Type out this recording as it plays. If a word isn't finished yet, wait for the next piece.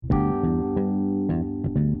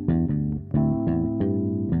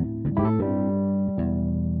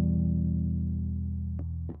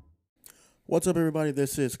What's up, everybody?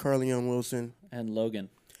 This is Carleon Wilson, And Logan.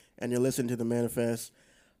 and you're listening to The Manifest.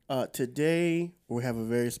 Today, we have a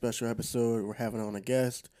very special episode. We're having on a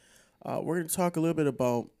guest. We're going to talk a little bit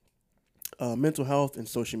about mental health and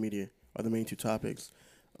social media are the main two topics.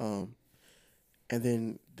 And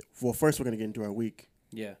then, well, first, we're going to get into our week.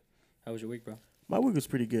 Yeah. How was your week, bro? My week was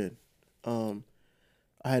pretty good. I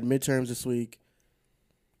had midterms this week,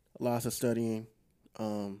 lots of studying,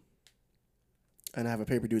 and I have a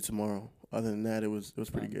paper due tomorrow. Other than that, it was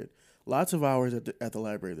pretty good. Lots of hours at the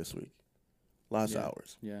library this week. Lots of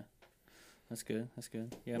hours. Yeah. That's good. That's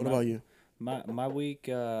good. Yeah. What about you? My week,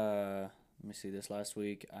 let me see, this last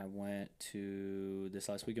weekend it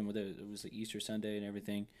was the Easter Sunday and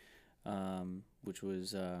everything, which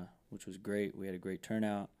was great. We had a great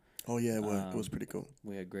turnout. Oh yeah, it was. It was pretty cool.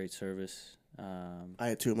 We had great service. I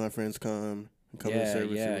had two of my friends come and cover the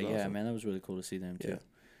service. Yeah, awesome. man, that was really cool to see them too.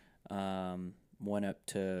 Yeah. Went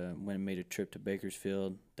and made a trip to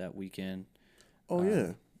Bakersfield that weekend. Oh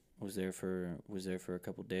yeah. Was there for a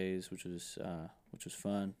couple days, which was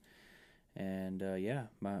fun. And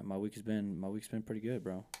my week's been pretty good,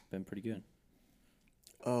 bro. Been pretty good.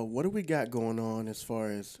 What do we got going on as far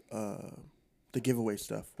as the giveaway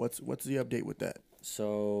stuff? What's the update with that?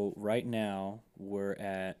 So right now we're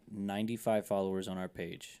at 95 followers on our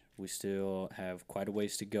page. We still have quite a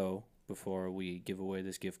ways to go before we give away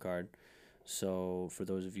this gift card. So for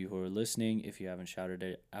those of you who are listening, if you haven't shouted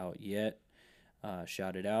it out yet,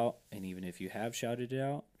 shout it out. And even if you have shouted it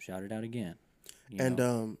out, shout it out again.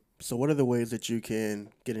 So what are the ways that you can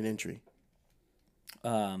get an entry?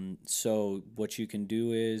 So what you can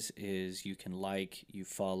do is you can you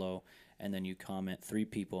follow, and then you comment 3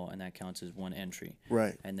 people, and that counts as one entry.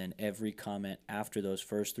 Right. And then every comment after those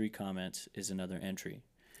first 3 comments is another entry.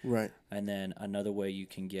 Right. And then another way you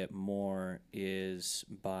can get more is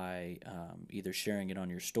by either sharing it on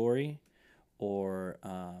your story, or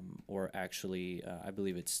actually, I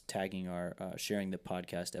believe it's tagging sharing the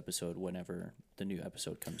podcast episode whenever the new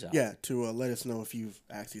episode comes out. Yeah, to let us know if you've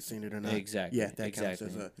actually seen it or not. Exactly. Yeah, that counts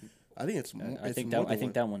as a. I think it's. I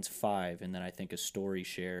think that one's 5, and then I think a story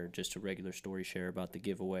share, just a regular story share about the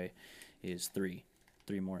giveaway, is 3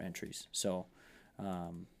 more entries. So.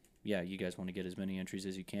 Yeah, you guys want to get as many entries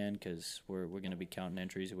as you can, because we're going to be counting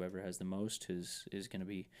entries. Whoever has the most is going to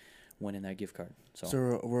be winning that gift card.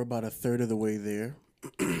 So we're about a third of the way there.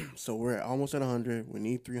 So we're almost at 100. We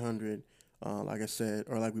need 300. Like I said,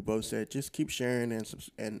 or like we both said, just keep sharing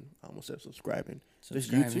and I almost said subscribing. This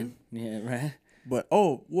YouTube. Yeah, right. But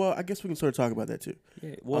I guess we can sort of talk about that too.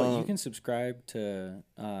 Yeah. Well, you can subscribe to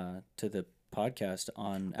the podcast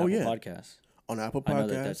on Apple Podcasts. On Apple Podcasts. I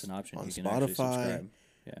know that's an option. On you can Spotify. Actually subscribe.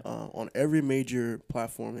 Yeah. On every major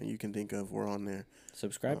platform that you can think of, we're on there.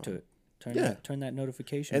 Subscribe to it. Turn that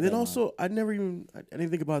notification. And then also, I didn't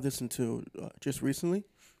think about this until just recently.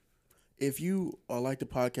 If you like the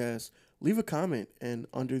podcast, leave a comment and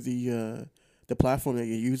under the platform that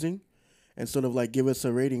you're using, and sort of like give us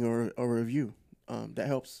a rating or a review. That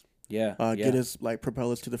helps. Yeah. Get us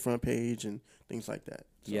propel us to the front page and things like that.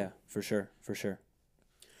 So. Yeah, for sure.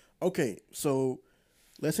 Okay, so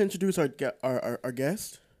let's introduce our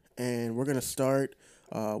guest, and we're gonna start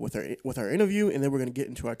with our interview, and then we're gonna get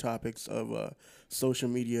into our topics of social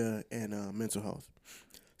media and mental health.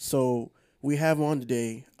 So we have on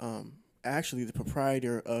today, actually the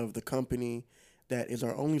proprietor of the company that is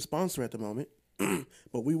our only sponsor at the moment,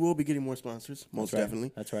 but we will be getting more sponsors, most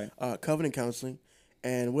definitely. That's right. Covenant Counseling,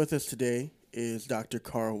 and with us today is Dr.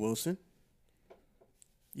 Carl Wilson.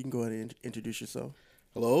 You can go ahead and introduce yourself.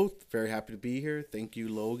 Hello, very happy to be here. Thank you,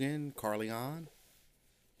 Logan, Carleon.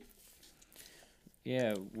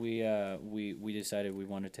 Yeah, we decided we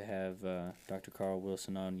wanted to have Dr. Carl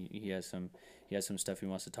Wilson on. He has some stuff he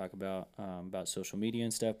wants to talk about social media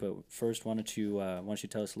and stuff. But first, why don't you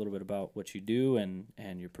tell us a little bit about what you do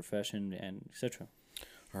and your profession and etc.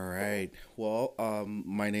 All right. Well,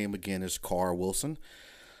 my name again is Carl Wilson.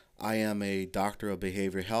 I am a doctor of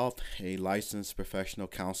behavioral health, a licensed professional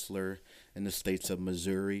counselor in the states of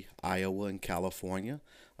Missouri, Iowa, and California.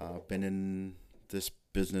 Been in this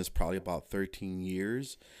business probably about 13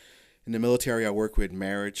 years. In the military, I work with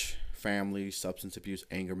marriage, family, substance abuse,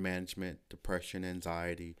 anger management, depression,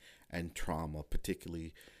 anxiety, and trauma,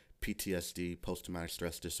 particularly PTSD, post-traumatic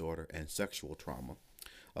stress disorder, and sexual trauma.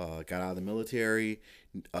 Got out of the military,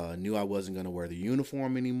 knew I wasn't going to wear the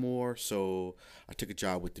uniform anymore, so I took a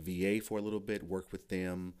job with the VA for a little bit, worked with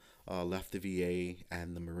them, left the VA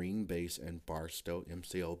and the Marine base in Barstow,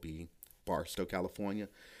 MCLB, Barstow, California.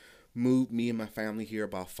 Moved me and my family here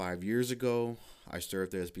about 5 years ago. I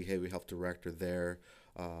served as behavioral health director there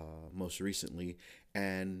most recently,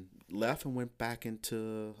 and left and went back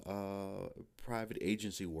into private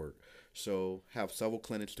agency work. So have several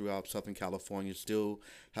clinics throughout Southern California. Still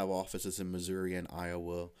have offices in Missouri and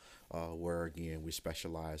Iowa, where again we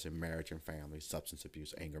specialize in marriage and family, substance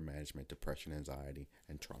abuse, anger management, depression, anxiety,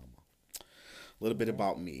 and trauma. A little bit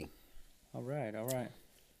about me. All right, all right.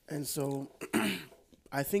 And so,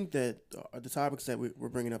 I think that the topics that we're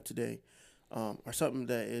bringing up today are something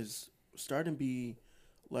that is starting to be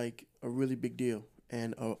like a really big deal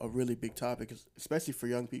and a really big topic, especially for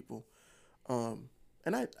young people.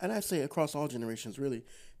 And I say across all generations, really,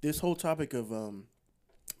 this whole topic of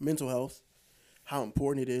mental health, how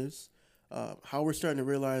important it is, how we're starting to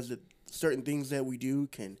realize that certain things that we do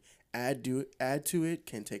can add to it,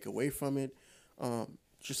 can take away from it,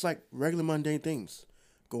 just like regular mundane things,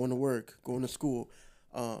 going to work, going to school,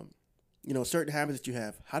 certain habits that you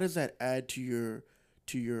have. How does that add to your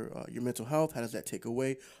mental health? How does that take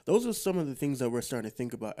away? Those are some of the things that we're starting to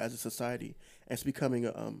think about as a society. And it's becoming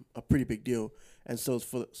a pretty big deal. And so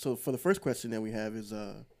for the first question that we have is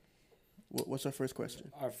what's our first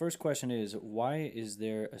question? Our first question is, why is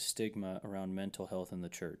there a stigma around mental health in the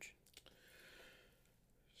church?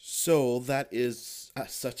 So that is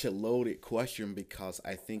such a loaded question because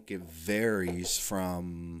I think it varies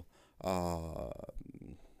from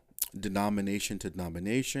denomination to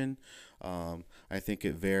denomination. I think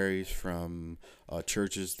it varies from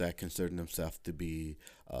churches that consider themselves to be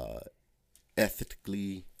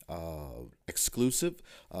ethically exclusive.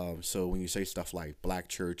 So when you say stuff like black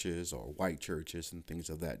churches or white churches and things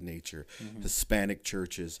of that nature, Hispanic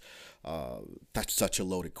churches, that's such a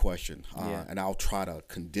loaded question. And I'll try to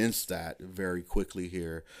condense that very quickly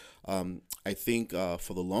here. I think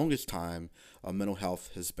for the longest time, mental health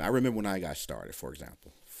I remember when I got started, for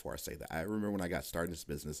example, before I say that, I remember when I got started in this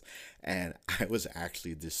business and I was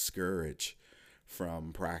actually discouraged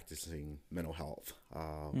from practicing mental health.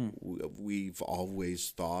 We've always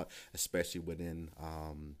thought, especially within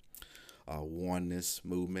oneness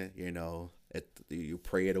movement, you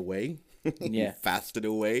pray it away, you fast it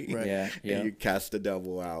away, Right. and you cast the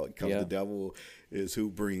devil out. Because the devil is who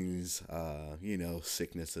brings,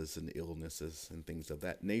 sicknesses and illnesses and things of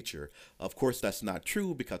that nature. Of course, that's not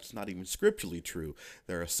true because it's not even scripturally true.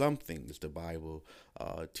 There are some things the Bible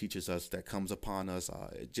teaches us that comes upon us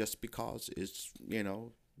just because it's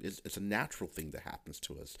a natural thing that happens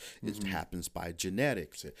to us. It happens by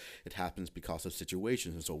genetics. It happens because of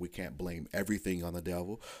situations. And so we can't blame everything on the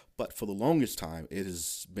devil. But for the longest time, it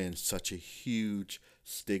has been such a huge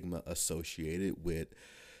stigma associated with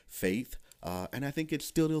faith. And I think it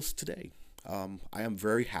still is today. I am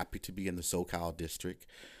very happy to be in the SoCal district.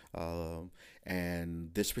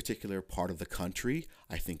 And this particular part of the country,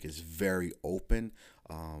 I think, is very open.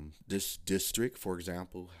 This district, for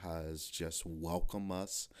example, has just welcomed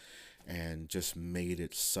us and just made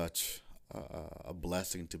it such a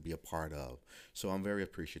blessing to be a part of. So I'm very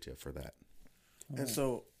appreciative for that. And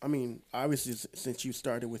so, I mean, obviously, since you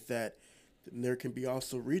started with that, there can be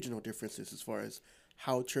also regional differences as far as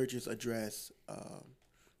how churches address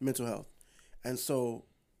mental health. And so,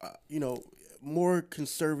 more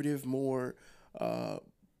conservative, more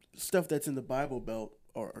stuff that's in the Bible Belt,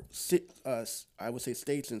 or I would say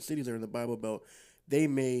states and cities that are in the Bible Belt, they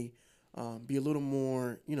may be a little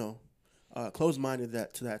more, closed-minded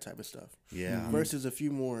to that type of stuff. Yeah. Versus a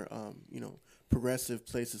few more, progressive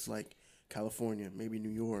places like California, maybe New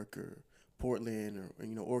York or Portland or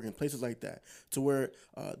Oregon, places like that, to where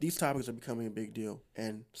these topics are becoming a big deal.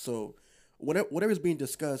 And so whatever's being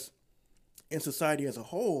discussed in society as a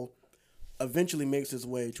whole eventually makes its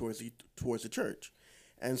way towards the church.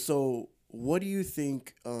 And so what do you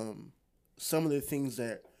think some of the things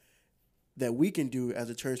that we can do as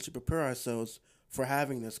a church to prepare ourselves for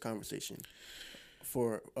having this conversation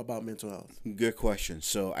about mental health? Good question.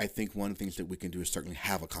 So I think one of the things that we can do is certainly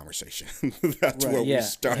have a conversation. That's Right. where we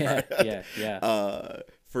start. Yeah.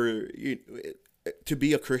 To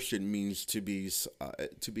be a Christian means to be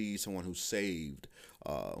someone who's saved,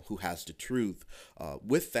 who has the truth.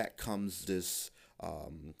 With that comes this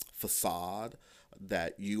facade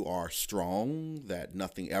that you are strong, that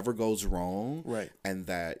nothing ever goes wrong, Right. and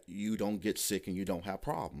that you don't get sick and you don't have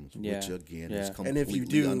problems, which again is And completely if you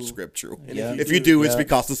do, unscriptural. and Yeah. if If you you do, it's Yeah.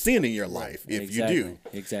 because of sin in your life. If Exactly. you do,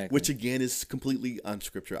 Exactly. which again is completely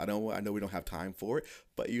unscriptural. I know we don't have time for it,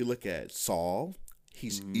 but you look at Saul.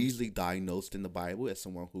 He's easily diagnosed in the Bible as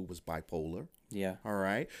someone who was bipolar. Yeah. All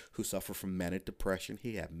right, who suffered from manic depression.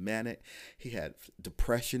 He had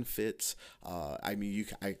depression fits. I've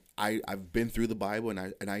been through the Bible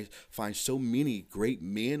and I find so many great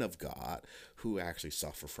men of God who actually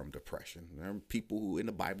suffer from depression. There are people who in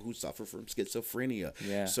the Bible who suffer from schizophrenia.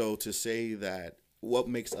 Yeah. So to say that what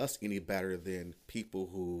makes us any better than people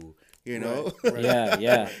who, you know, Yeah,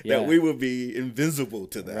 yeah, yeah. that we would be invisible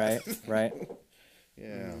to that. Right, right.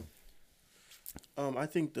 Yeah. I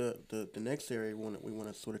think the next area we want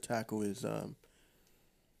to sort of tackle is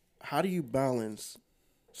how do you balance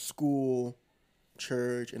school,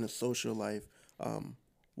 church, and a social life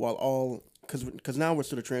while all because now we're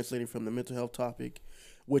sort of translating from the mental health topic,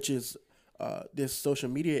 which is this social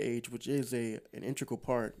media age, which is an integral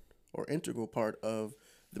part of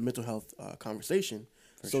the mental health conversation,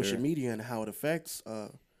 For social sure. media and how it affects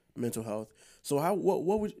mental health. So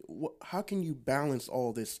how can you balance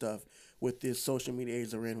all this stuff with this social media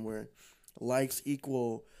age we're in, where likes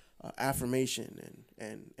equal affirmation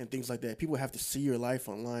and things like that? People have to see your life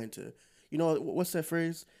online to, what's that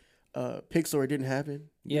phrase? Pics or it didn't happen.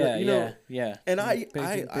 Yeah, You know, yeah, yeah. And I It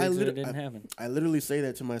didn't happen. I literally say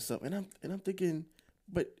that to myself, and I'm thinking,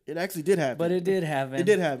 but it actually did happen. But it did happen. It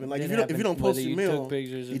did happen. Like It if you don't post whether your you meal, took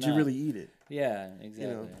pictures or did you not. really eat it? Yeah, exactly.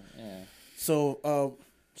 know. Yeah. So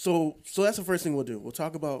so that's the first thing we'll do. We'll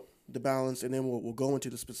talk about the balance, and then we'll go into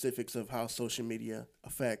the specifics of how social media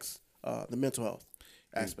affects the mental health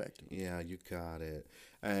aspect. Yeah, you got it.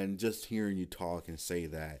 And just hearing you talk and say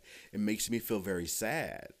that, it makes me feel very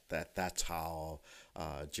sad that that's how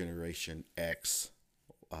Generation X,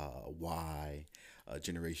 Y,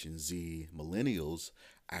 Generation Z, millennials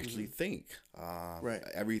actually think. Right.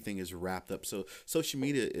 Everything is wrapped up. So social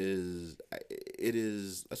media is,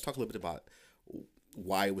 let's talk a little bit about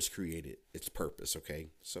why it was created, its purpose, okay?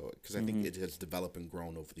 So, because I think it has developed and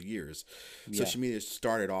grown over the years. Yeah. Social media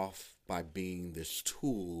started off by being this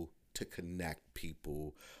tool to connect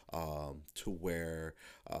people to where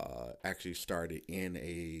actually started in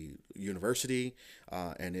a university,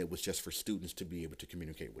 and it was just for students to be able to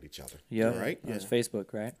communicate with each other. Yeah. Right? It's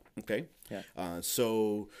Facebook, right? Okay. Yeah.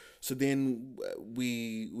 So then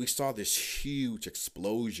we saw this huge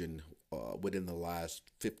explosion within the last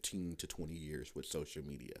 15 to 20 years with social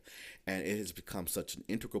media, and it has become such an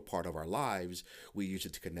integral part of our lives. We use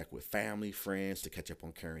it to connect with family, friends, to catch up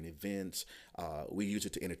on current events. We use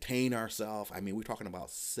it to entertain ourselves. I mean, we're talking about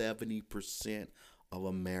 70% of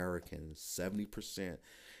Americans, 70%,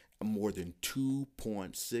 more than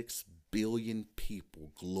 2.6 billion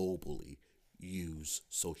people globally use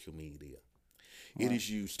social media. It is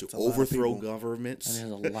used to overthrow governments.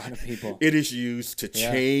 And there's a lot of people. It is used to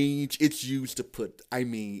Yeah. change. It's used to put,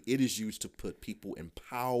 it is used to put people in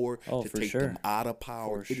power, Oh, to for take sure. them out of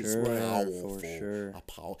power. For It is sure. powerful. For sure. A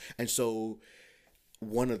power. And so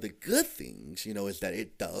one of the good things, is that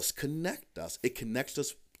it does connect us. It connects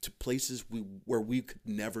us to places where we could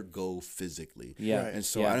never go physically. Yeah. Right. And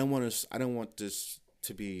so Yeah. I don't want this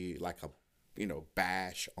to be like a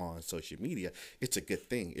bash on social media. It's a good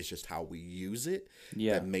thing. It's just how we use it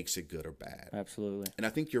Yeah. that makes it good or bad. Absolutely. And I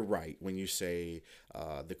think you're right when you say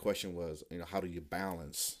the question was, how do you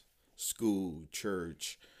balance school,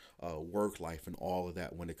 church, work life, and all of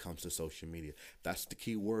that when it comes to social media? That's the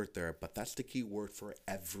key word there, but that's the key word for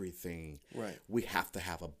everything. Right. We have to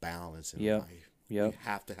have a balance in Yep. life. Yep. We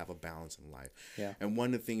have to have a balance in life. Yeah. And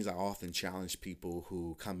one of the things I often challenge people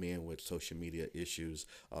who come in with social media issues,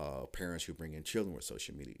 parents who bring in children with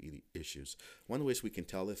social media issues, one of the ways we can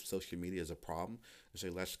tell if social media is a problem is say,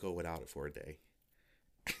 let's go without it for a day.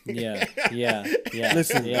 Yeah. Yeah. Yeah.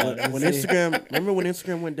 Listen, Yeah. when Instagram, remember when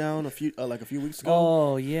Instagram went down a few weeks ago?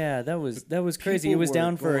 Oh yeah, that was crazy. People It was were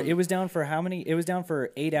down for how many? It was down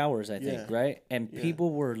for 8 hours, I think, Yeah. right? And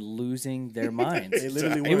people were losing their minds. They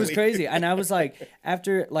literally It was were. crazy, and I was like,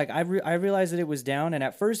 after I realized that it was down, and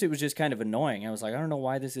at first it was just kind of annoying. I was like, I don't know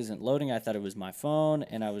why this isn't loading. I thought it was my phone,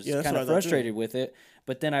 and I was Yeah, that's kind what of I thought, too. frustrated with it.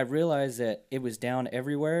 But then I realized that it was down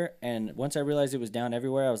everywhere, and once I realized it was down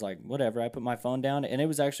everywhere, I was like, whatever. I put my phone down, and it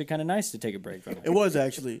was actually kind of nice to take a break from it. It was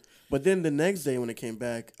actually, but then the next day when it came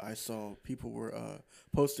back, I saw people were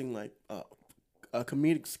posting like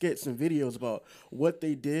comedic skits and videos about what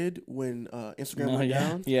they did when Instagram Oh, went yeah.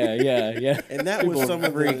 down. Yeah. And that People was were some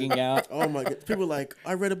of the, freaking out. Oh my god! People were like,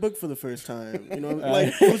 I read a book for the first time. Uh.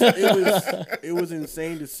 Like it was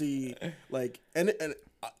insane to see. Like and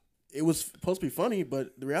it was supposed to be funny,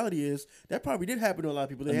 but the reality is that probably did happen to a lot of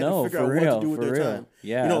people. They had to figure out what to do with their time.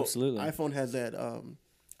 Yeah, absolutely. iPhone has that.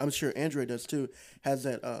 I'm sure Android does too. Has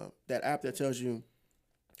that that app that tells you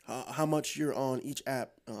how much you're on each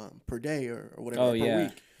app per day or whatever Oh per yeah,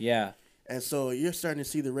 week. yeah. And so you're starting to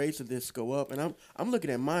see the rates of this go up. And I'm looking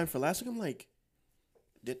at mine for last week. I'm like,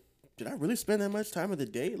 did I really spend that much time of the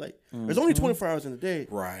day? Like, there's only 24 hours in the day.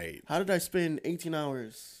 Right. How did I spend 18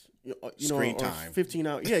 hours? Screen or time. 15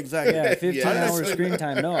 hours. Yeah, exactly. Yeah, 15 Yes. hours screen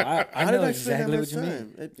time. No, I How know did I spend exactly that what much you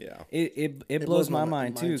mean. time? Yeah. It blows my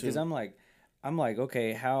mind too, because I'm like, I'm like,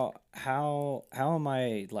 okay, how am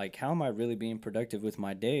I like how am I really being productive with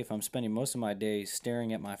my day if I'm spending most of my day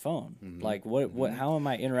staring at my phone? Like what how am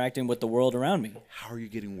I interacting with the world around me? How are you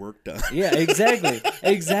getting work done? Yeah, exactly.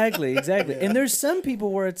 Exactly. And there's some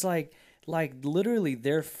people where it's like literally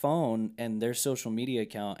their phone and their social media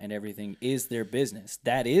account and everything is their business.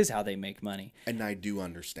 That is how they make money. And I do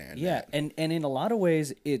understand Yeah, that. and in a lot of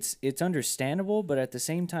ways it's understandable, but at the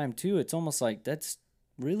same time too, it's almost like that's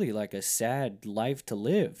really like a sad life to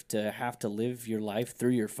live, to have to live your life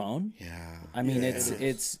through your phone. Yeah. I mean, Yeah,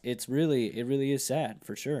 it's really it really is sad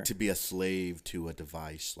for sure. To be a slave to a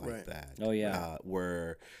device like Right. that. Oh, yeah.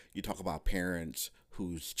 Where you talk about parents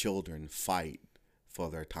whose children fight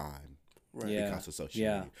for their time Right. Yeah. because of social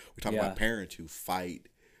Yeah. media. We talk Yeah. about parents who fight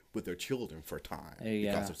with their children for time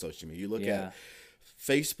Yeah. because of social media. You look Yeah. at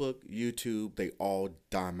Facebook, YouTube, they all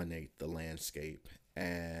dominate the landscape.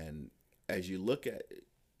 And as you look at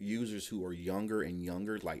users who are younger and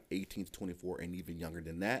younger, like 18 to 24 and even younger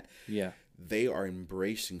than that, Yeah. they are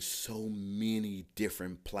embracing so many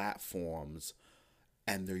different platforms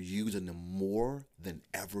and they're using them more than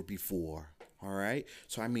ever before. All right.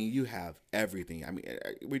 So, I mean, you have everything. I mean,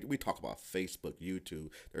 we talk about Facebook, YouTube,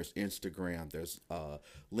 there's Instagram, there's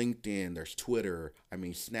LinkedIn, there's Twitter, I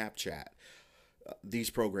mean, Snapchat. These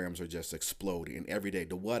programs are just exploding every day.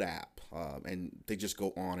 The WhatsApp, and they just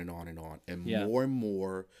go on and on and on. And Yeah.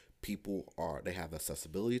 more people they have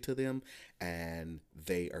accessibility to them, and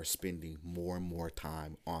they are spending more and more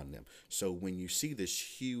time on them. So when you see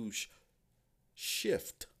this huge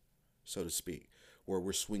shift, so to speak, where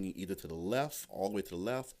we're swinging either to the left, all the way to the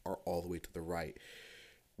left, or all the way to the right,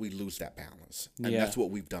 we lose that balance. And Yeah. that's what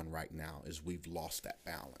we've done right now is we've lost that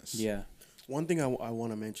balance. Yeah. One thing I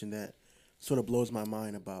want to mention that sort of blows my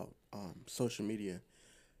mind about social media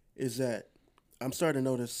is that I'm starting to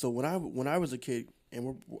notice. So when I was a kid, and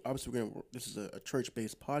we're obviously this is a church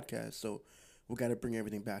based podcast, so we got to bring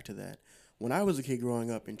everything back to that. When I was a kid growing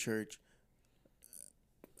up in church,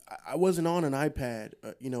 I wasn't on an iPad,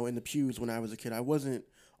 in the pews when I was a kid. I wasn't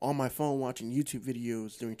on my phone watching YouTube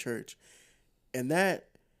videos during church, and that,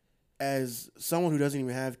 as someone who doesn't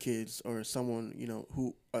even have kids, or someone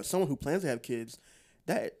someone who plans to have kids,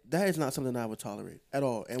 that is not something I would tolerate at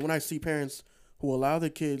all. And when I see parents who allow their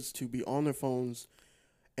kids to be on their phones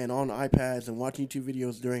and on iPads and watching YouTube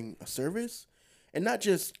videos during a service, and not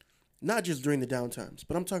just during the downtimes,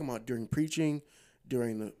 but I'm talking about during preaching,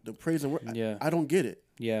 during the praise and worship. Yeah. I don't get it.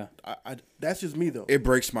 Yeah. That's just me though. It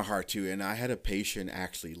breaks my heart too. And I had a patient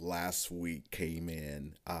actually last week came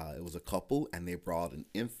in. It was a couple, and they brought an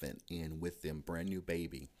infant in with them, brand new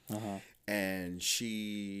baby. Uh-huh. And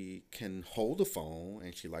she can hold the phone,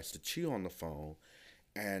 and she likes to chew on the phone.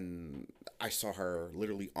 And I saw her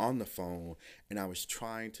literally on the phone, and I was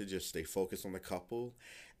trying to just stay focused on the couple.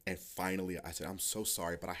 And finally, I said, "I'm so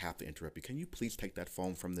sorry, but I have to interrupt you. Can you please take that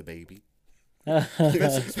phone from the baby?"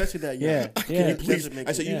 especially that young. Yeah. Can Yeah. you please? Doesn't make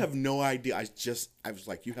I said, you yeah. have no idea. I was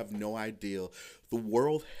like, you have no idea. The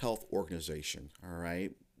World Health Organization, all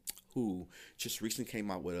right, who just recently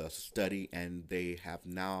came out with a study, and they have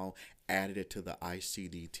now added it to the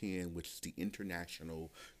ICD-10, which is the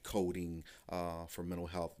international coding for mental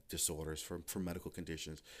health disorders, for medical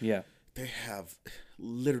conditions. Yeah. They have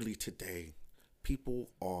literally today,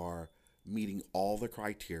 people are meeting all the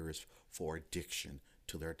criteria for addiction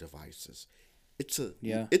to their devices. It's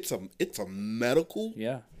a medical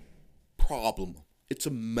Yeah. problem. It's a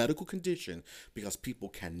medical condition because people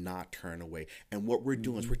cannot turn away. And what we're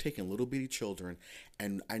doing is we're taking little bitty children,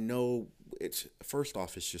 and I know it's first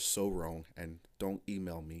off, it's just so wrong. And don't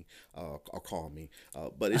email me or call me,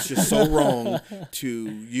 but it's just so wrong to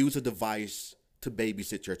use a device to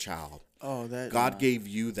babysit your child. Oh, that God gave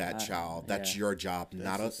you that child. That's yeah. your job.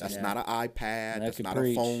 That's yeah. not an iPad. And I That's could not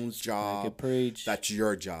preach. a phone's I job. could preach. That's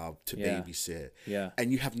your job to Yeah. babysit. Yeah.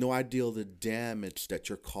 And you have no idea the damage that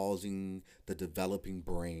you're causing the developing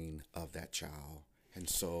brain of that child. And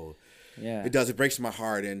so Yeah. it does. It breaks my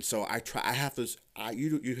heart. And so I have to.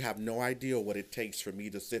 You have no idea what it takes for me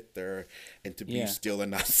to sit there and to be Yeah. still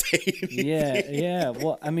and not say anything. Yeah.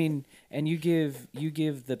 Well, I mean, and you give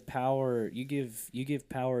the power. You give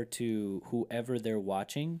power to whoever they're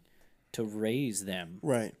watching to raise them.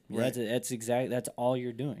 right. That's all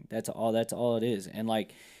you're doing. That's all it is. And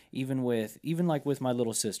like even like with my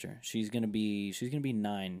little sister, she's gonna be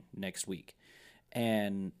 9 next week.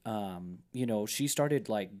 And she started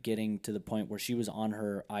like getting to the point where she was on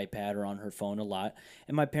her iPad or on her phone a lot,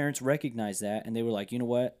 and my parents recognized that, and they were like, you know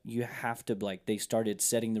what, you have to, like, they started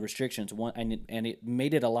setting the restrictions. And it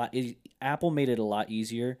made it Apple made it a lot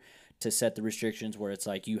easier to set the restrictions where it's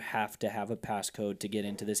like you have to have a passcode to get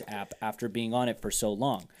into this app after being on it for so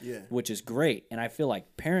long. Yeah. Which is great, and I feel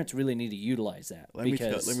like parents really need to utilize that. Let me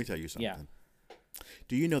tell you something. Yeah.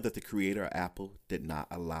 Do you know that the creator of Apple did not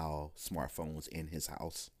allow smartphones in his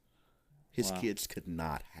house? His kids could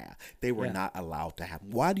not have. They were not allowed to have.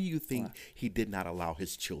 Why do you think he did not allow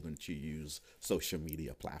his children to use social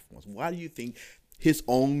media platforms? Why do you think his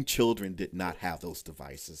own children did not have those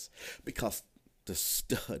devices? Because the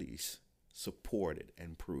studies supported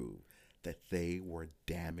and proved that they were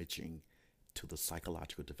damaging to the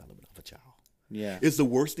psychological development of a child. Yeah. It's the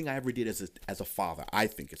worst thing I ever did as a father. I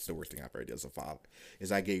think it's the worst thing I ever did as a father is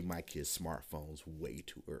I gave my kids smartphones way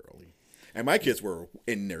too early. And my kids were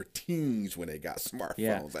in their teens when they got smartphones.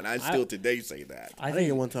 Yeah. And I still today say that. I think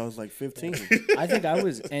at one time I was like 15. I think I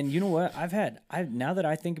was, and you know what? Now that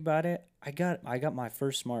I think about it, I got my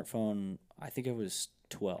first smartphone. I think it was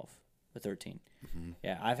 12 or 13. Mm-hmm.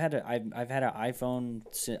 Yeah, I've had an iPhone.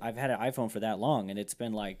 I've had an iPhone for that long, and it's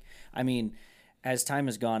been like, I mean, as time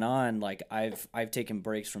has gone on, like I've taken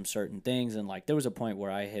breaks from certain things, and like there was a point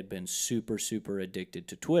where I had been super addicted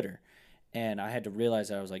to Twitter. And I had to realize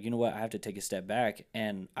that I was like, you know what, I have to take a step back.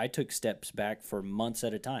 And I took steps back for months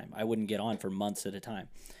at a time. I wouldn't get on for months at a time.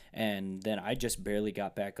 And then I just barely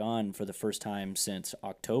got back on for the first time since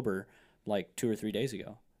October, like 2 or 3 days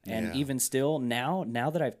ago. And even still, now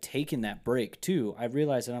that I've taken that break too, I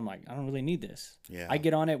realize that I'm like, I don't really need this. Yeah. I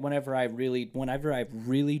get on it whenever I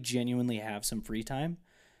really genuinely have some free time.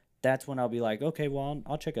 That's when I'll be like, okay, well,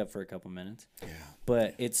 I'll check up for a couple minutes. Yeah.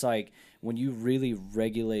 But it's like when you really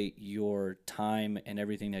regulate your time and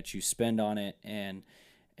everything that you spend on it and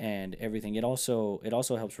everything, it also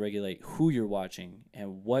helps regulate who you're watching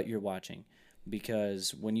and what you're watching.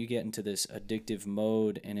 Because when you get into this addictive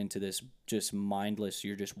mode and into this just mindless,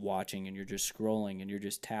 you're just watching and you're just scrolling and you're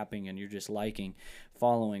just tapping and you're just liking,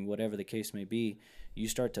 following, whatever the case may be, you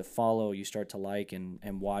start to follow, you start to like and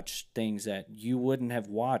watch things that you wouldn't have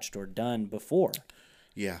watched or done before.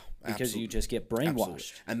 Yeah, because absolutely. you just get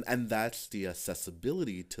brainwashed. Absolutely. And that's the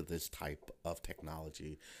accessibility to this type of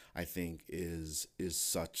technology, I think is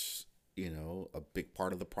such, a big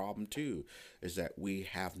part of the problem too, is that we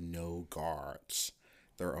have no guards.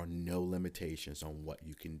 There are no limitations on what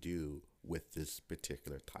you can do with this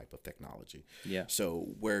particular type of technology. Yeah. So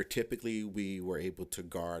where typically we were able to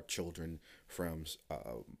guard children from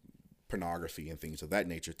pornography and things of that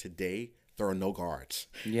nature, today there are no guards.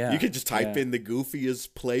 Yeah. You can just type in the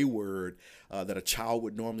goofiest play word that a child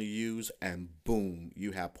would normally use, and boom,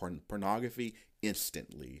 you have pornography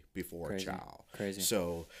instantly before a child. Crazy.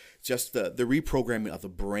 So just the reprogramming of the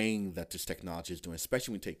brain that this technology is doing,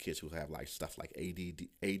 especially when you take kids who have like stuff like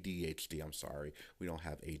ADHD. I'm sorry, we don't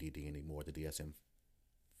have ADD anymore. The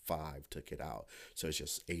DSM-5 took it out, so it's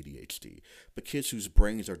just ADHD. But kids whose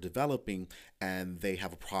brains are developing and they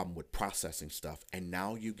have a problem with processing stuff, and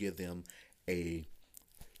now you give them a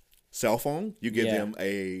cell phone, you give them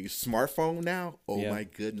a smartphone now. Oh my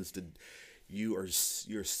goodness,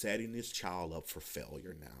 you're setting this child up for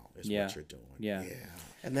failure now. Is what you're doing. Yeah.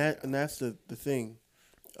 And that's the thing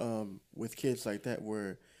with kids like that,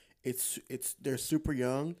 where it's they're super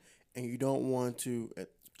young, and you don't want to,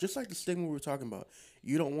 just like the stigma we were talking about,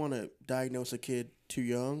 you don't want to diagnose a kid too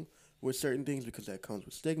young with certain things, because that comes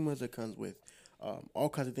with stigmas, that comes with all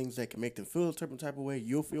kinds of things that can make them feel a certain type of way.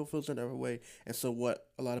 You'll feel a certain type of way. And so what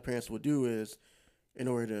a lot of parents will do is, in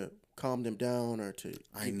order to calm them down or to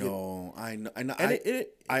I know. And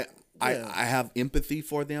I have empathy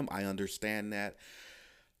for them. I understand that.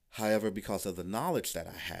 However, because of the knowledge that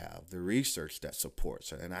I have, the research that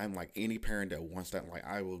supports it, and I'm like any parent that wants that, like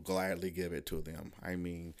I will gladly give it to them. I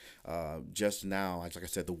mean, just now, like I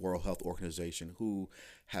said, the World Health Organization, who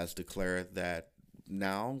has declared that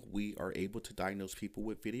now we are able to diagnose people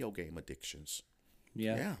with video game addictions.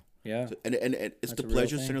 Yeah. So, and it's the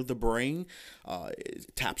pleasure center of the brain.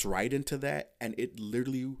 It taps right into that, and it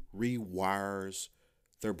literally rewires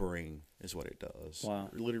their brain is what it does. Wow.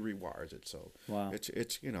 It literally rewires it. So wow.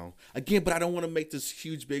 It's again, but I don't want to make this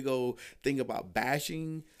huge big old thing about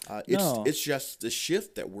bashing. It's just the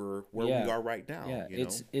shift that where we are right now. Yeah.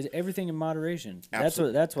 It's everything in moderation.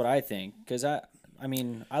 Absolutely. That's what I think, because I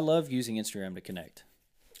love using Instagram to connect.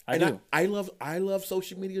 I do. I love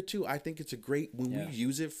social media too. I think it's a great when we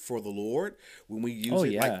use it for the Lord. When we use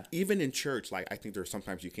it, like even in church. Like I think there's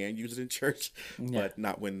sometimes you can use it in church, but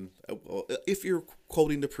not when if you're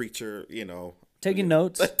quoting the preacher. taking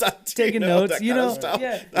notes. Taking know, notes, that you kind of know, stuff.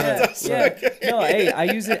 yeah, That's yeah. okay. No, hey, I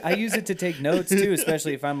use it to take notes too,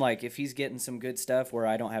 especially if I'm like, if he's getting some good stuff where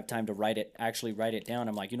I don't have time to actually write it down.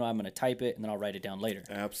 I'm like, I'm going to type it and then I'll write it down later.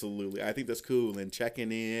 Absolutely. I think that's cool. And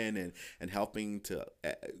checking in and helping to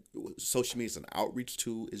social media as an outreach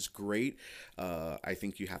tool is great. I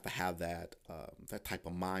think you have to have that type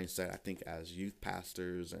of mindset. I think as youth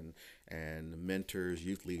pastors and mentors,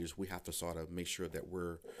 youth leaders, we have to sort of make sure that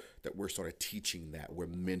we're sort of teaching that, we're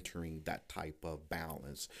mentoring that type of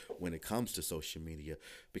balance when it comes to social media,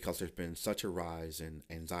 because there's been such a rise in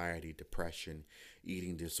anxiety, depression,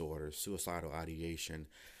 eating disorders, suicidal ideation.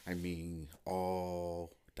 I mean,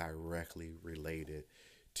 all directly related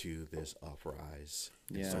to this uprise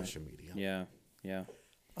in social media. Yeah.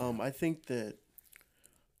 I think that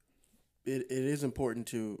it is important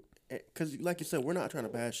to, because like you said, we're not trying to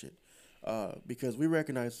bash it, because we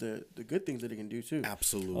recognize the good things that it can do too.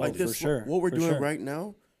 Absolutely. Like this, for sure. what we're For doing sure. right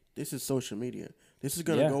now, this is social media. This is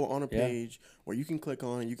gonna Yeah. go on a Yeah. page where you can click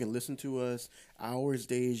on and you can listen to us hours,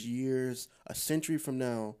 days, years, a century from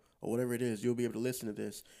now, or whatever it is. You'll be able to listen to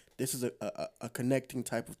this. This is a connecting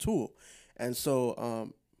type of tool, and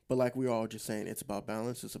so, but like we were all just saying, it's about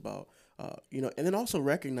balance. It's about and then also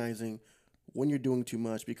recognizing when you're doing too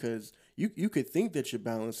much, because you could think that you're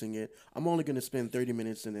balancing it. I'm only going to spend 30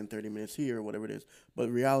 minutes and then 30 minutes here or whatever it is. But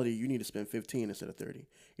in reality, you need to spend 15 instead of 30.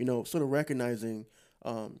 Sort of recognizing,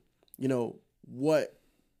 what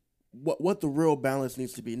the real balance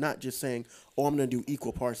needs to be, not just saying, oh, I'm going to do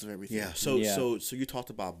equal parts of everything. Yeah. So you talked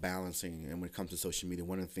about balancing, and when it comes to social media,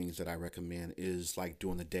 one of the things that I recommend is like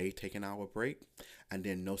during the day, take an hour break, and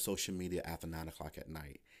then no social media after 9 o'clock at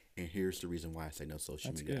night. And here's the reason why I say no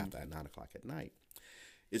social media after 9 o'clock at night.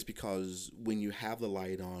 It's because when you have the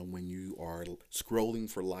light on, when you are scrolling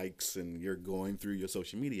for likes and you're going through your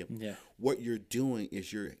social media, what you're doing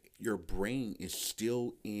is your brain is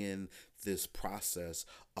still in this process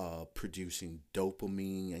of producing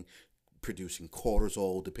dopamine and producing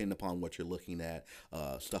cortisol, depending upon what you're looking at,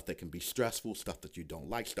 stuff that can be stressful, stuff that you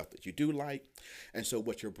don't like, stuff that you do like. And so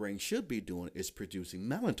what your brain should be doing is producing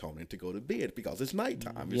melatonin to go to bed, because it's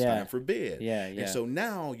nighttime. It's time for bed. Yeah. And so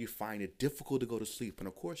now you find it difficult to go to sleep. And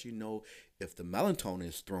of course, if the melatonin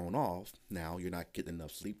is thrown off, now you're not getting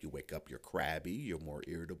enough sleep. You wake up, you're crabby, you're more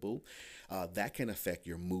irritable. That can affect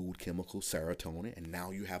your mood chemical, serotonin, and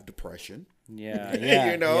now you have depression.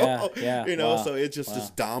 Yeah. Wow. So it's just this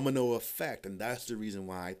domino effect. And that's the reason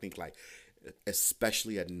why I think, like,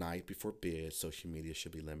 especially at night before bed, social media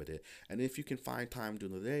should be limited. And if you can find time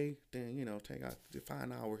during the day, then,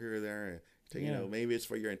 find an hour here or there. And maybe it's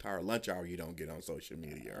for your entire lunch hour you don't get on social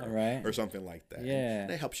media or something like that. Yeah. And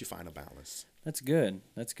that helps you find a balance. That's good.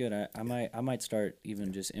 I might start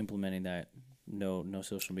even just implementing that. No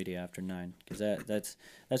social media after 9, because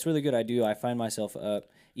that's really good. I find myself up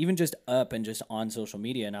and just on social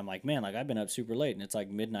media, and I'm like, man, like I've been up super late, and it's like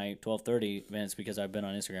midnight, 12:30, man. It's because I've been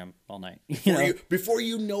on Instagram all night. Before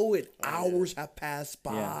you know it, hours have passed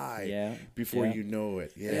by. Yeah. Before you know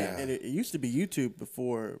it, And it used to be YouTube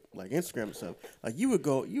before, like Instagram and stuff. Like you would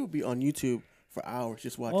be on YouTube for hours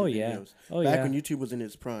just watching videos. Back when YouTube was in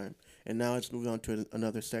its prime. And now it's moved on to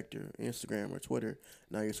another sector, Instagram or Twitter.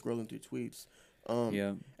 Now you're scrolling through tweets.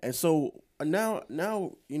 And so now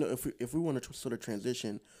if we want to sort of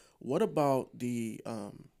transition, what about the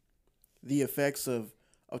effects of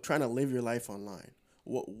trying to live your life online?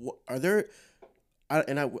 What are there?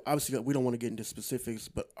 Obviously we don't want to get into specifics,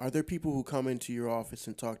 but are there people who come into your office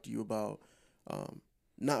and talk to you about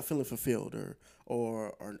not feeling fulfilled or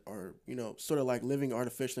sort of like living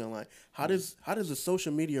artificially online? How does the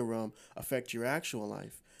social media realm affect your actual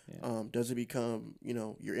life? Does it become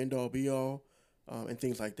your end all be all, and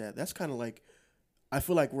things like that? That's kind of like, I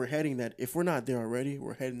feel like we're heading that, if we're not there already,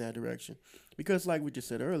 we're heading that direction, because like we just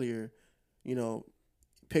said earlier,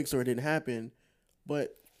 Pixar didn't happen,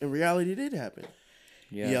 but in reality it did happen.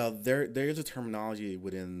 There is a terminology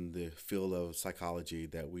within the field of psychology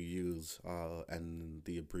that we use, and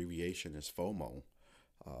the abbreviation is FOMO.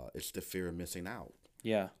 It's the fear of missing out.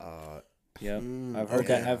 I've heard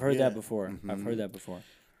that. I've heard that before. Mm-hmm. I've heard that before.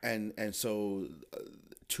 And so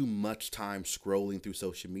too much time scrolling through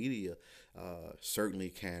social media certainly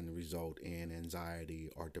can result in anxiety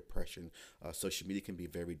or depression. Social media can be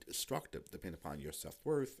very destructive, depending upon your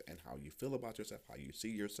self-worth and how you feel about yourself, how you see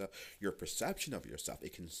yourself, your perception of yourself.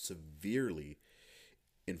 It can severely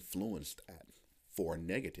influence that for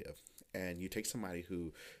negative. And you take somebody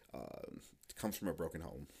who comes from a broken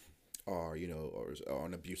home, or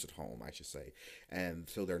an abusive home, I should say, and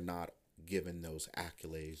so they're not given those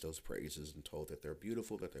accolades, those praises, and told that they're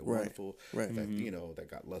beautiful, that they're Right. wonderful, Right. that that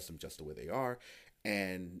God loves them just the way they are.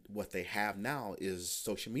 And what they have now is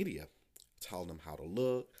social media, telling them how to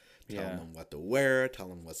look, telling them what to wear,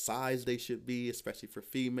 telling them what size they should be, especially for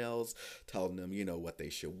females, telling them, what they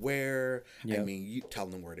should wear. Yep. I mean, you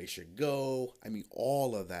telling them where they should go. I mean,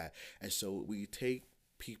 all of that. And so we take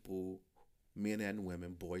people, men and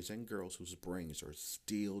women, boys and girls, whose brains are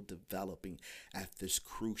still developing at this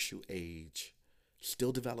crucial age,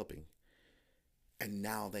 still developing. And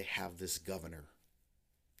now they have this governor,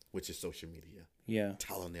 which is social media,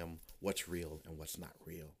 telling them what's real and what's not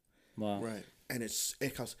real. Wow. Right. And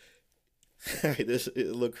it comes.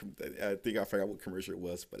 Look, I think I forgot what commercial it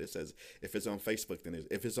was, but it says if it's on Facebook, then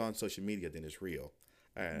if it's on social media, then it's real.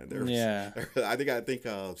 And I think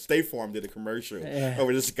State Farm did a commercial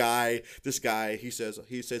over this guy. This guy, he says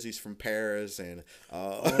he's from Paris, and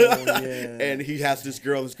and he has this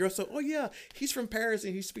girl. This girl said, "Oh yeah, he's from Paris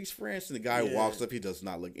and he speaks French." And the guy walks up. He does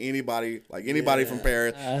not look anybody from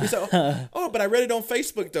Paris. He said, "Oh, but I read it on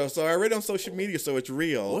Facebook though, so I read it on social media, so it's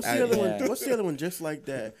real." What's the other one? What's the other one just like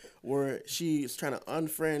that, where she's trying to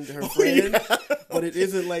unfriend her friend, but it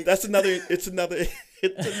isn't like that's another. It's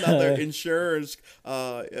another insurance.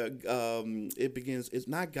 It begins. It's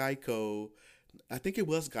not Geico. I think it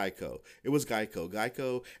was Geico. It was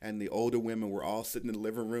Geico, and the older women were all sitting in the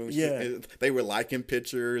living room. They were liking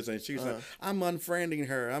pictures, and she was like, "I'm unfriending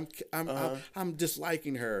her. I'm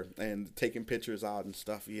disliking her," and taking pictures out and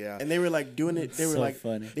stuff. Yeah, and they were like doing it. They were so like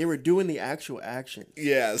funny. They were doing the actual action.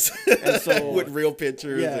 Yes, and so with real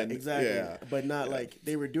pictures. Yeah, and, exactly. Yeah. But not like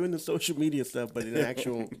they were doing the social media stuff, but in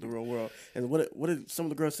the real world. And what did some of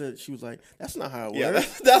the girls said? She was like, "That's not how it works. Yeah,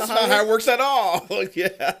 that's not how it works at all."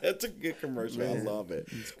 Yeah, it's a good commercial. Man. I love it.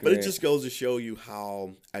 But it just goes to show you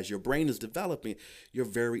how, as your brain is developing, you're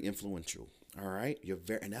very influential. All right,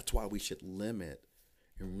 and that's why we should limit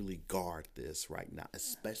and really guard this right now,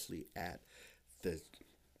 especially at the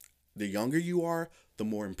younger you are, the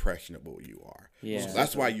more impressionable you are. Yeah. So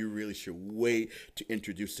that's why you really should wait to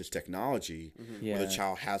introduce this technology where the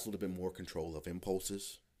child has a little bit more control of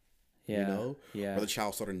impulses. Yeah. Where the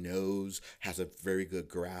child sort of has a very good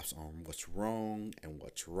grasp on what's wrong and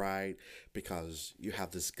what's right, because you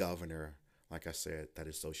have this governor, like I said, that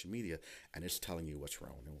is social media, and it's telling you what's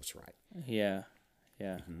wrong and what's right. Yeah.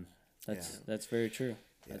 That's very true.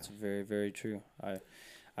 Yeah. That's very, very true.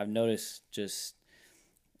 I've noticed just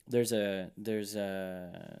there's a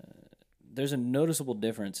noticeable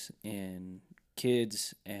difference in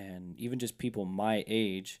kids and even just people my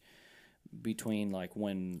age between like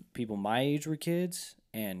when people my age were kids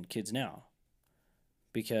and kids now,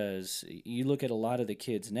 because you look at a lot of the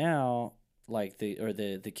kids now, like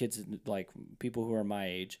the kids, like people who are my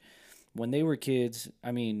age, when they were kids,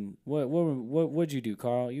 I mean, what'd you do,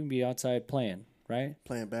 Carl? You can be outside playing, right?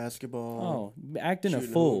 Playing basketball. Oh, acting a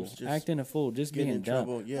fool, just being in dumb.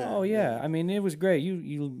 trouble. Yeah. Oh yeah. I mean, it was great.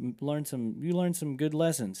 You learned some good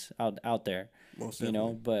lessons out there. Most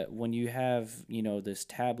definitely. But when you have, this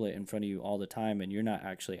tablet in front of you all the time and you're not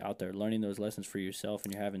actually out there learning those lessons for yourself,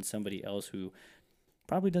 and you're having somebody else who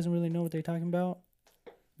probably doesn't really know what they're talking about.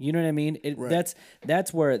 You know what I mean? Right.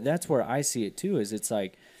 That's where I see it too, is it's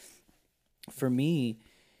like, for me,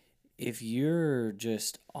 if you're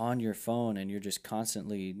just on your phone and you're just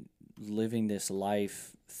constantly living this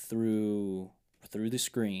life through the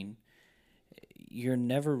screen, you're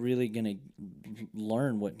never really going to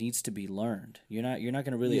learn what needs to be learned. You're not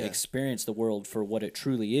going to really experience the world for what it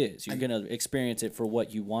truly is. You're going to experience it for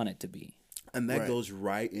what you want it to be. And that goes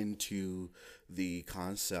right into the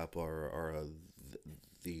concept or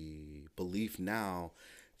the belief now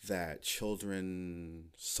that children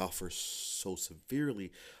suffer so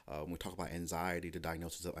severely when we talk about anxiety, the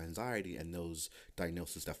diagnosis of anxiety, and those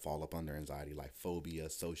diagnoses that fall up under anxiety, like phobia,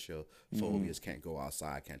 social phobias, can't go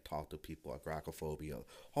outside, can't talk to people, agoraphobia,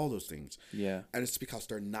 all those things. Yeah. And it's because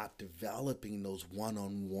they're not developing those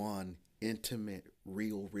one-on-one, intimate,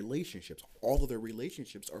 real relationships. All of their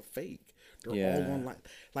relationships are fake. They're all online.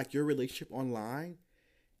 Like your relationship online,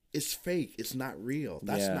 it's fake. It's not real.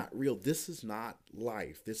 That's not real. This is not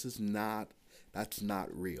life. That's not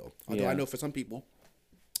real. Although I know for some people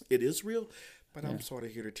it is real, but I'm sort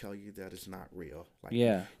of here to tell you that it's not real.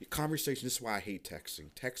 Like conversation, this is why I hate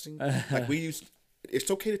texting. Like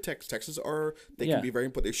it's okay to text. Texts they can be very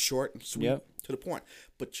important. They're short and sweet to the point,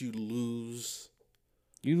 but you lose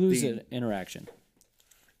an interaction.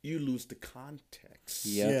 You lose the context.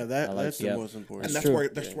 Yep. Yeah, that's the most important. And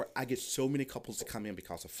that's where I get so many couples to come in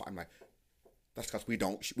because of I'm like, That's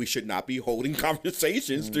because we should not be holding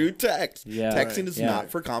conversations through text. Yeah. Texting Right. is Yeah. not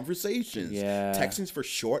for conversations. Yeah. Texting's for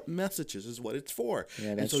short messages is what it's for. Yeah,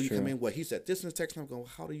 and that's so you true. come in, what he said, this is text, and I'm going,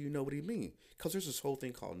 how do you know what he means? Because there's this whole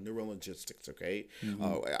thing called neurologistics, okay?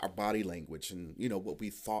 Our body language and, what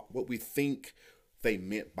we think they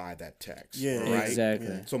meant by that text. Yeah, right? Exactly.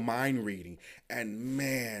 Yeah. So mind reading. And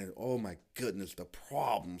man, oh my goodness, the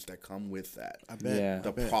problems that come with that. I bet. Yeah.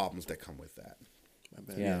 The problems that come with that. I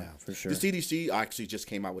bet. Yeah, for sure. The CDC actually just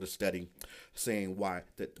came out with a study saying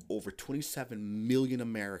that over 27 million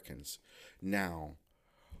Americans now,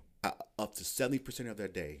 up to 70% of their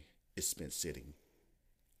day is spent sitting.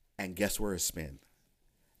 And guess where it's spent?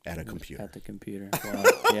 At a computer. At the computer. Wow.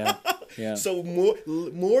 Yeah. Yeah. So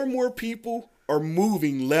more and more people are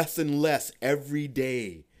moving less and less every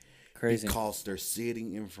day Crazy. because they're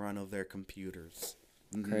sitting in front of their computers.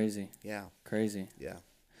 Mhm. Crazy. Yeah, Crazy. yeah.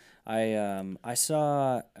 I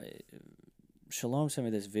saw Shalom sent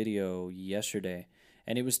me this video yesterday,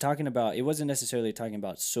 and it was talking about, it wasn't necessarily talking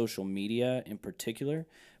about social media in particular,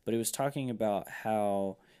 but it was talking about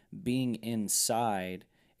how being inside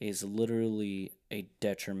is literally a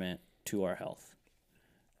detriment to our health.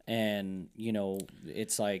 And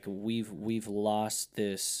it's like we've lost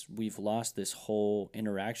this whole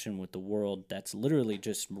interaction with the world that's literally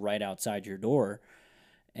just right outside your door.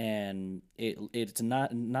 And it's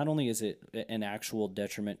not only is it an actual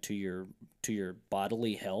detriment to your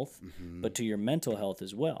bodily health, but to your mental health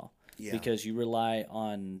as well. Yeah. Because you rely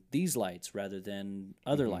on these lights rather than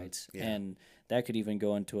other lights. Yeah. And that could even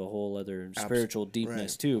go into a whole other spiritual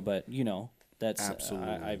deepness right. too. But that's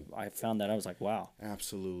Absolutely. I found that I was like, wow.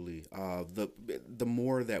 Absolutely. The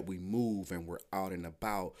more that we move and we're out and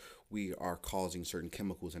about, we are causing certain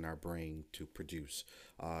chemicals in our brain to produce.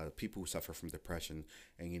 People who suffer from depression,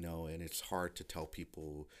 and and it's hard to tell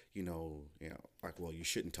people, like, well, you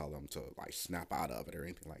shouldn't tell them to like snap out of it or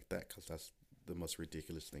anything like that, because that's the most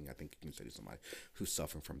ridiculous thing I think you can say to somebody who's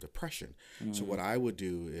suffering from depression. So what I would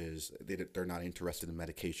do is they're not interested in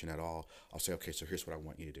medication at all. I'll say, okay, so here's what I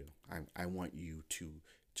want you to do. I want you to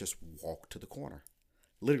just walk to the corner.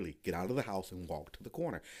 Literally get out of the house and walk to the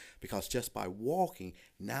corner, because just by walking,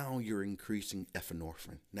 now you're increasing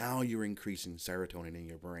epinephrine. Now you're increasing serotonin in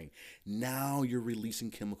your brain. Now you're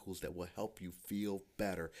releasing chemicals that will help you feel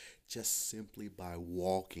better just simply by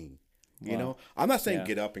walking. Wow. I'm not saying Yeah.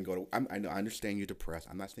 get up and go to. I understand you're depressed.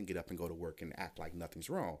 I'm not saying get up and go to work and act like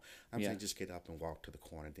nothing's wrong. I'm Yeah. saying just get up and walk to the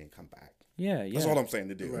corner and then come back. Yeah, yeah. That's all I'm saying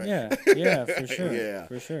to do. Right. Yeah, for sure. Yeah,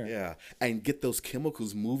 For sure. Yeah, and get those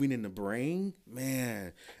chemicals moving in the brain,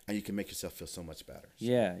 man, and you can make yourself feel so much better.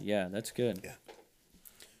 Yeah, that's good. Yeah.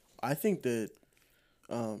 I think that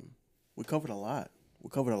we covered a lot. We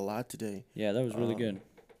covered a lot today. Yeah, that was really good.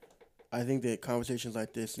 I think that conversations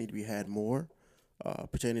like this need to be had more,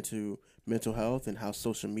 pertaining to mental health and how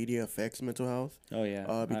social media affects mental health. Oh yeah.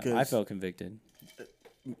 I because- felt convicted.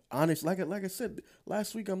 Honest, like I said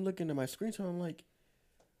last week, I'm looking at my screen time. I'm like,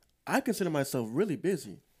 I consider myself really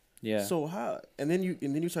busy. Yeah. So how? And then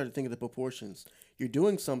you start to think of the proportions. You're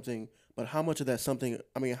doing something, but how much of that something?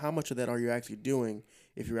 I mean, how much of that are you actually doing?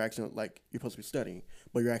 If you're actually like you're supposed to be studying,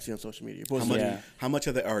 but you're actually on social media. You're How supposed much? to- Yeah. How much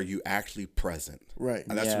of that are you actually present? Right.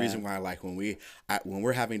 And that's Yeah. the reason why I like when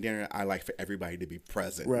we're having dinner. I like for everybody to be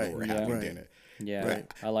present Right. when we're Yeah. having Right. dinner. Yeah.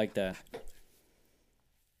 Right. I like that.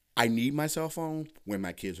 I need my cell phone when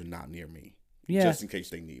my kids are not near me. Yeah. Just in case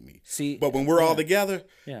they need me. See, But when we're all together,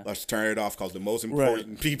 Yeah. let's turn it off, because the most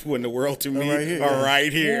important people in the world to me right here, are yeah.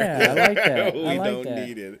 right here. Yeah, I like that. we I like don't that.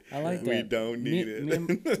 need it. I like that. We don't need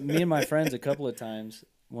it. Me and my friends a couple of times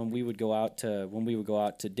when we would go out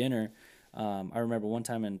to dinner. I remember one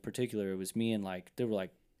time in particular, it was me and there were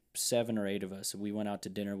 7 or 8 of us. We went out to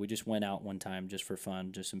dinner. We just went out one time just for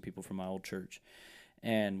fun, just some people from my old church,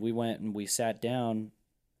 and we went and we sat down.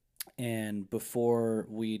 And before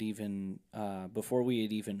we had even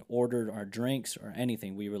ordered our drinks or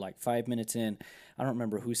anything, we were 5 minutes in. I don't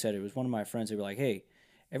remember who said it. It was one of my friends. They were like, "Hey,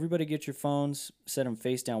 everybody get your phones, set them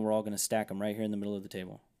face down. We're all going to stack them right here in the middle of the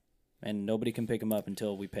table. And nobody can pick them up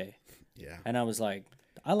until we pay." Yeah. And I was like,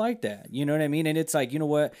 I like that. You know what I mean? And it's like, you know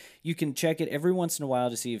what? You can check it every once in a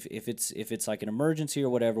while to see if it's like an emergency or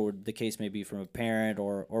whatever the case may be from a parent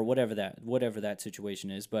or whatever that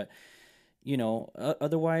situation is. But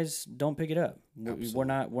otherwise, don't pick it up. We're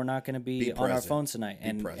not going to be on our present. phones tonight.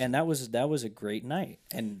 And that was a great night.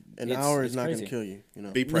 And An it's- hour it's is not going crazy. to kill you. You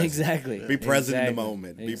know. Be present. Exactly. Be present in the Exactly.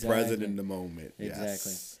 moment. Be Exactly. present in the moment.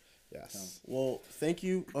 Exactly. Yes. Well, thank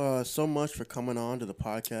you so much for coming on to the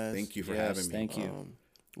podcast. Thank you for Yes, having me. thank you.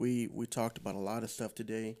 We talked about a lot of stuff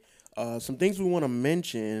today. Some things we want to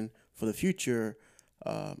mention for the future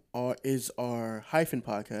is our hyphen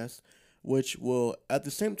podcast. which will, at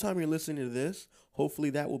the same time you're listening to this, hopefully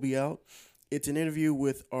that will be out. It's an interview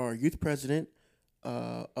with our youth president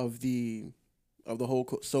of the whole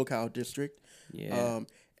SoCal district. Yeah.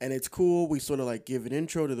 And it's cool. We sort of like give an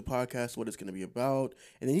intro to the podcast, what it's going to be about,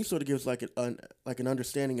 and then he sort of gives like an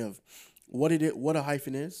understanding of what a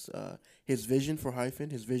hyphen is, his vision for hyphen,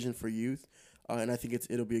 his vision for youth, and I think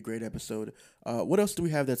it'll be a great episode. What else do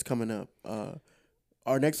we have that's coming up?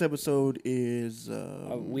 Our next episode is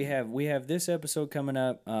we have this episode coming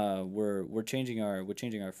up. We're changing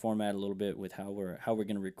our format a little bit with how we're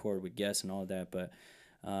going to record with guests and all of that. But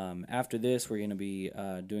after this, we're going to be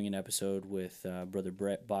doing an episode with Brother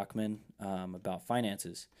Brett Bachman about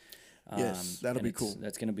finances. Yes, that'll be cool.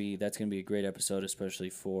 That's gonna be a great episode, especially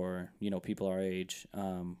for people our age.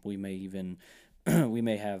 We may even we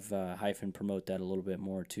may have hyphen promote that a little bit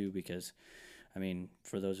more too, because I mean,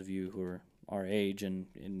 for those of you who are our age and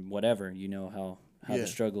whatever, how the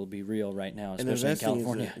struggle will be real right now, especially in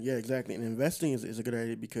California. Exactly. And investing is a good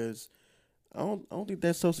idea, because I don't think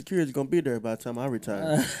that Social Security is gonna be there by the time I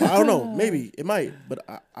retire. I don't know. Maybe it might, but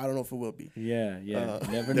I don't know if it will be. Yeah.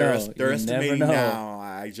 Never know. They're estimating now.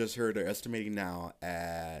 I just heard they're estimating now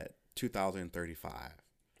at 2035.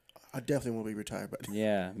 I definitely won't be retired by then.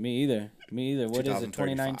 Yeah, me either. What is it,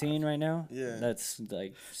 2019 right now? Yeah. That's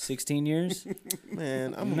like 16 years.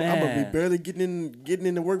 Man, I'm gonna be barely getting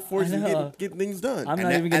in the workforce and getting things done. I'm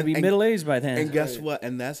not even gonna be middle-aged by then. And guess what?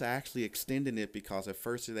 And that's actually extending it, because at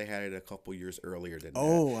first they had it a couple years earlier than that.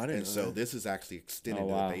 I didn't know so that. This is actually extending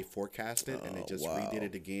it. They forecasted and they just redid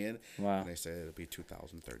it again. Wow. And they said it'll be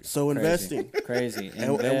 2030. So investing. Crazy.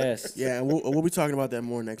 Invest. And we'll be talking about that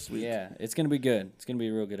more next week. Yeah, it's gonna be good. It's gonna be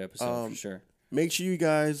a real good episode for sure. Make sure you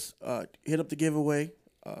guys hit up the giveaway.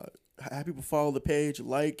 Have people follow the page,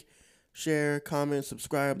 like, share, comment,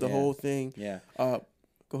 subscribe, the whole thing. Yeah. Go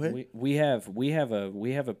ahead. We have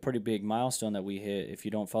a pretty big milestone that we hit. If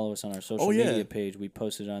you don't follow us on our social media page, we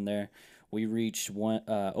posted on there. We reached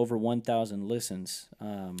over 1,000 listens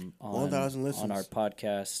on our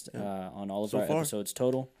podcast, on all of our episodes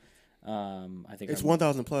total. I think it's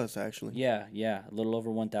 1,000 plus actually. Yeah, a little over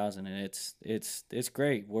 1,000, and it's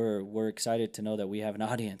great. We're excited to know that we have an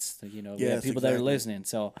audience. We have people that are listening.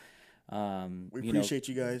 So we appreciate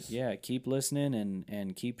you guys. Yeah, keep listening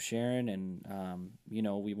and keep sharing, and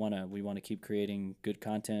we wanna keep creating good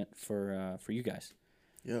content for you guys.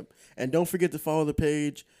 Yep, and don't forget to follow the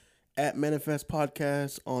page at Manifest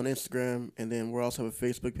Podcast on Instagram, and then we also have a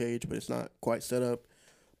Facebook page, but it's not quite set up.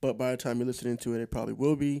 But by the time you're listening to it, it probably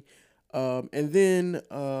will be. And then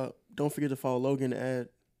don't forget to follow Logan at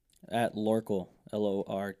Lorkle,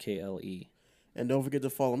 Lorkle. And don't forget to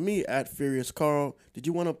follow me at Furious Carl. Did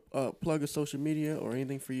you want to plug a social media or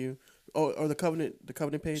anything for you? Or the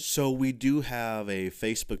Covenant page? So we do have a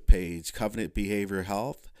Facebook page, Covenant Behavioral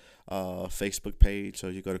Health Facebook page. So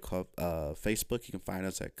you go to Facebook, you can find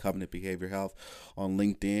us at Covenant Behavioral Health. On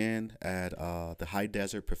LinkedIn at the High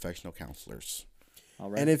Desert Professional Counselors. All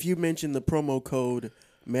right. And if you mention the promo code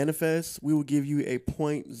Manifest, we will give you a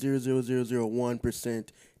 0.00001%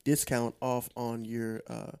 discount off on your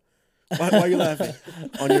why are you laughing?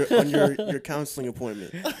 on your counseling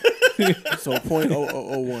appointment. So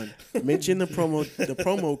 0.0001. Mention the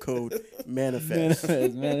promo code Manifest.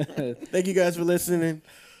 Manifest. Thank you guys for listening,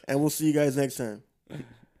 and we'll see you guys next time.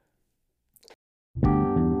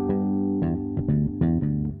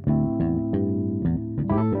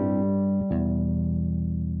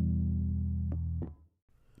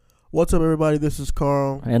 What's up, everybody? This is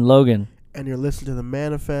Carl and Logan, and you're listening to the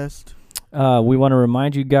Manifest. We want to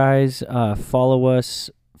remind you guys, follow us,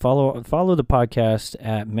 follow the podcast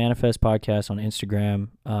at Manifest Podcast on Instagram.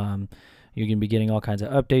 You're going to be getting all kinds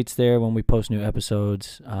of updates there when we post new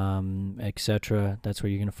episodes, etc. That's where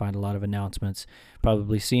you're going to find a lot of announcements.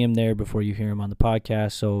 Probably see them there before you hear them on the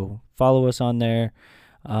podcast. So follow us on there.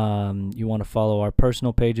 You want to follow our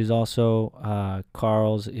personal pages also.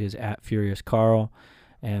 Carl's is at Furious Carl,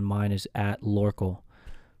 and mine is at Lorkle.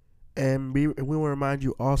 And we want to remind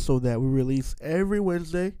you also that we release every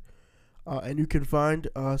Wednesday, and you can find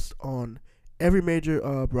us on every major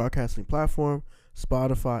broadcasting platform: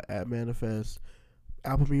 Spotify at Manifest,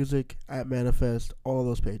 Apple Music at Manifest, all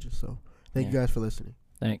those pages. So thank you guys for listening.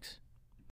 Thanks.